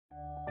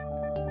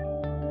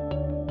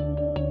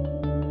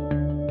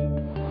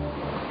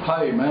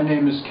Hi, my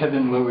name is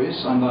Kevin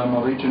Lewis and I'm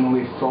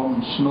originally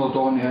from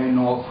Snowdonia in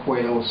North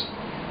Wales,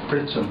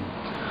 Britain.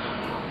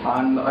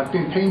 And I've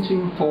been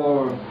painting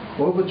for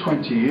over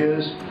 20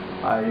 years.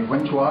 I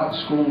went to art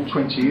school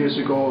 20 years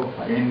ago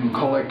in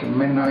Coleg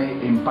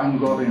Menai in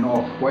Bangor in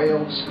North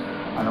Wales,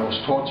 and I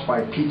was taught by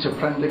Peter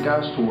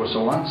Prendergast, who was a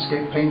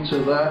landscape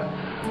painter there.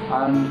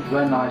 And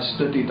then I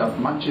studied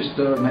at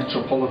Manchester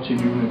Metropolitan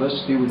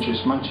University, which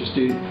is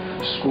Manchester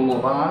School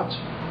of Art.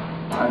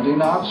 And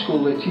in art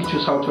school they teach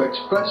us how to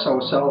express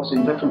ourselves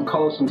in different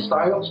colours and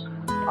styles,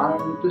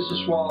 and this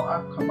is what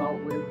I've come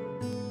out with.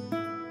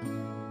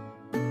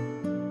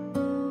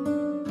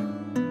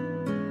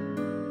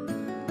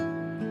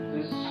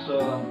 This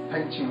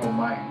painting of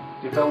mine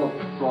developed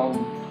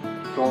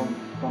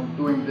from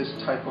doing this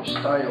type of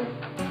style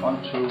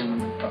onto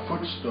a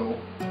footstool,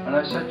 and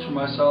I said to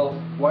myself,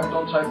 why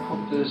don't I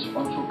put this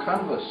onto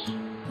canvas?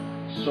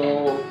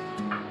 So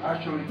I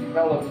actually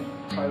developed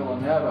trial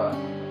and error,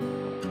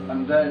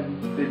 and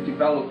then they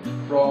developed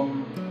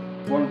from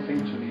one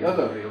thing to the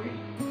other, really.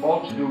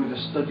 All to do with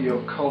the study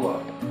of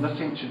colour,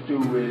 nothing to do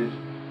with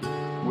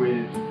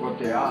what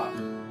they are.